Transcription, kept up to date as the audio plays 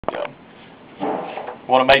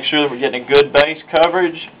want to make sure that we're getting a good base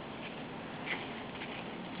coverage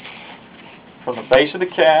from the base of the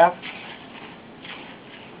calf.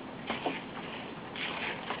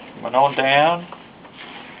 Coming on down.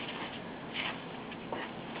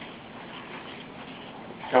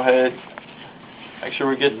 Go ahead. Make sure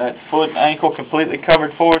we're getting that foot and ankle completely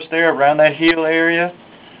covered for us there around that heel area.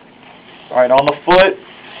 Alright, on the foot,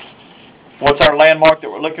 what's our landmark that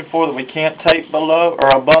we're looking for that we can't tape below, or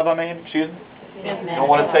above, excuse me? You don't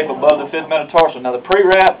want to tape above the fifth metatarsal. Now the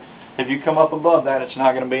pre-wrap, if you come up above that, it's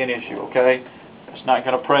not going to be an issue, okay? It's not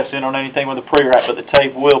going to press in on anything with the pre-wrap, but the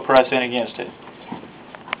tape will press in against it.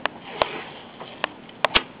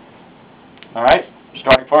 Alright,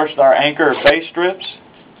 starting first with our anchor or base strips.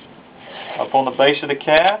 Up on the base of the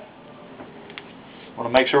calf. Want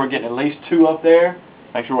to make sure we're getting at least 2 up there.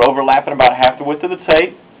 Make sure we're overlapping about half the width of the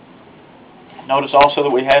tape. Notice also that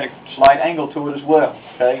we had a slight angle to it as well.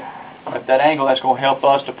 Okay, at that angle, that's going to help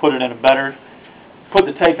us to put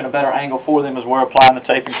the tape in a better angle for them as we're applying the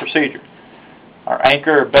taping procedure. Our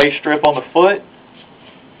anchor or base strip on the foot.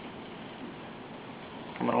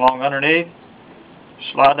 Coming along underneath.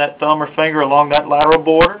 Slide that thumb or finger along that lateral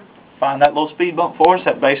border. Find that little speed bump for us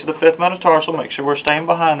at base of the fifth metatarsal. Make sure we're staying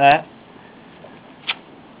behind that.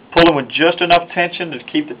 Pulling with just enough tension to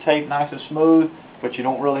keep the tape nice and smooth, but you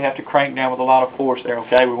don't really have to crank down with a lot of force there,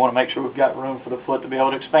 okay? We want to make sure we've got room for the foot to be able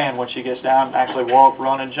to expand once she gets down and actually walk,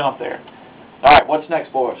 run, and jump there. Alright, what's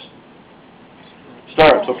next for us?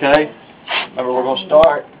 Stirrups, okay? Remember, we're going to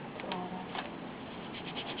start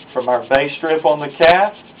from our base strip on the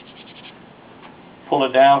calf. Pull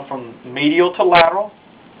it down from medial to lateral.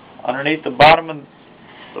 Underneath the bottom of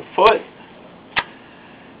the foot,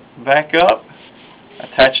 back up,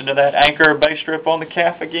 attaching to that anchor or base strip on the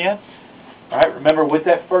calf again. Alright, remember with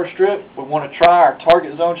that first strip, we want to try, our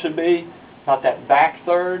target zone should be about that back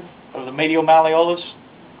third of the medial malleolus,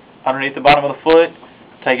 underneath the bottom of the foot,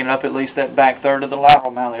 taking up at least that back third of the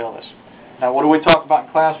lateral malleolus. Now what do we talk about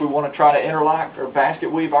in class? We want to try to interlock or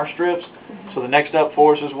basket weave our strips. So the next up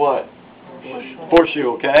for us is what?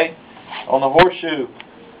 Horseshoe, okay? On the horseshoe,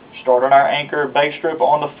 start on our anchor base strip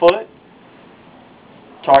on the foot.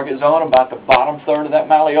 Target zone about the bottom third of that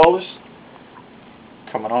malleolus.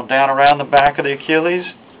 Coming on down around the back of the Achilles.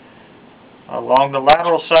 Along the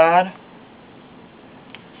lateral side.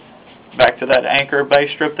 Back to that anchor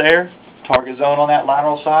base strip there. Target zone on that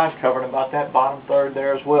lateral side, covering about that bottom third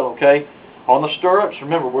there as well, okay? On the stirrups,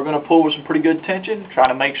 remember, we're going to pull with some pretty good tension, trying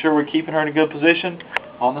to make sure we're keeping her in a good position.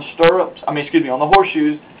 On the stirrups, on the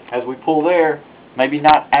horseshoes, as we pull there, maybe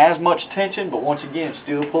not as much tension, but once again,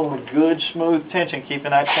 still pulling with good, smooth tension,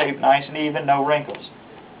 keeping that tape nice and even, no wrinkles.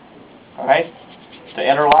 Alright? To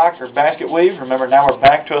interlock or basket weave, remember now we're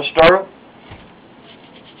back to a stirrup.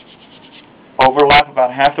 Overlap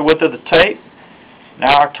about half the width of the tape.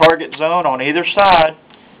 Now our target zone on either side,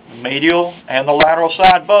 the medial and the lateral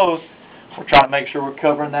side both, we're trying to make sure we're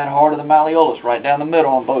covering that heart of the malleolus right down the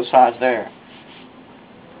middle on both sides there.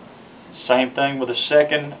 Same thing with the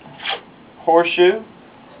second horseshoe.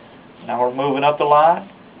 Now we're moving up the line,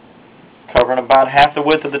 covering about half the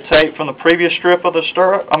width of the tape from the previous strip of the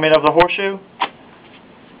of the horseshoe.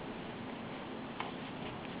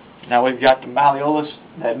 Now we've got the malleolus,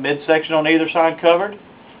 that midsection on either side covered.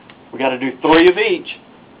 We got to do 3 of each.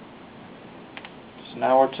 So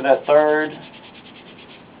now we're to that third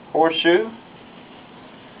horseshoe.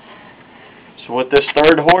 So with this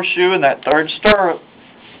third horseshoe and that third stirrup,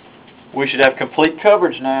 we should have complete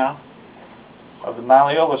coverage now of the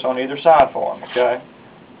malleolus on either side for them, okay?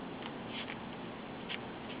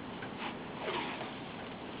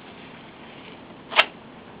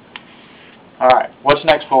 Alright, what's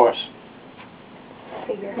next for us?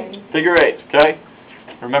 Figure 8. Figure 8, okay?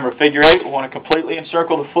 Remember, figure 8, we want to completely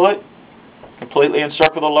encircle the foot, completely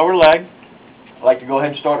encircle the lower leg. I'd like to go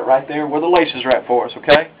ahead and start it right there where the laces are at for us,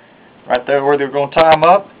 okay? Right there where they're going to tie them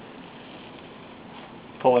up.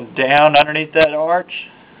 Pulling down underneath that arch.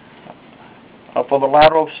 Up on the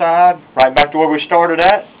lateral side, right back to where we started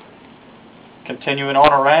at. Continuing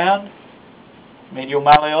on around. Medial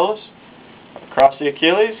malleolus. Across the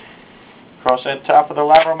Achilles. Across that top of the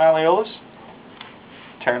lateral malleolus.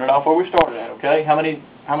 Turn it off where we started at, okay? How many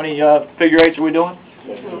figure 8s are we doing?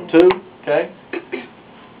 2, okay?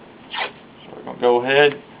 So we're going to go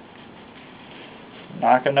ahead,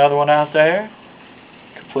 knock another one out there.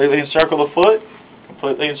 Completely encircle the foot.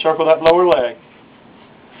 Completely encircle that lower leg.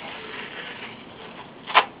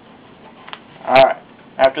 Alright,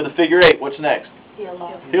 after the figure 8, what's next? Heel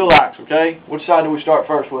locks. Heel locks, okay? Which side do we start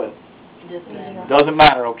first with? Doesn't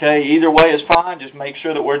matter, okay? Either way is fine. Just make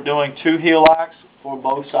sure that we're doing 2 heel locks for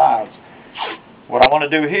both sides. What I want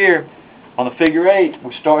to do here, On the figure 8,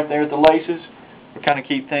 we start there at the laces. We kind of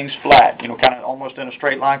keep things flat, kind of almost in a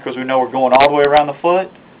straight line because we know we're going all the way around the foot.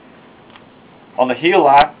 On the heel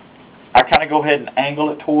lock, I kind of go ahead and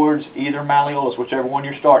angle it towards either malleolus, whichever one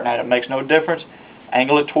you're starting at. It makes no difference.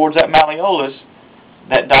 Angle it towards that malleolus.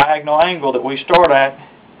 That diagonal angle that we start at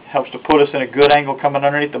helps to put us in a good angle coming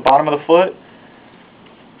underneath the bottom of the foot.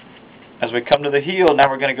 As we come to the heel, now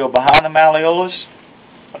we're going to go behind the malleolus,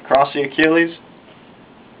 across the Achilles,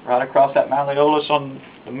 right across that malleolus on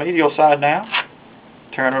the medial side now.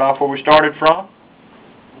 Turn it off where we started from.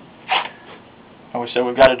 And we said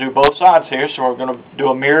we've got to do both sides here, so we're going to do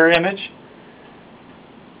a mirror image.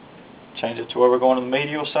 Change it to where we're going to the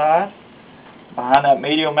medial side. Behind that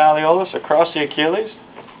medial malleolus, across the Achilles,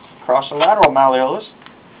 across the lateral malleolus.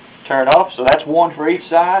 Turn it off, so that's one for each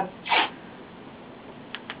side.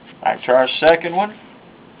 Back to our second one.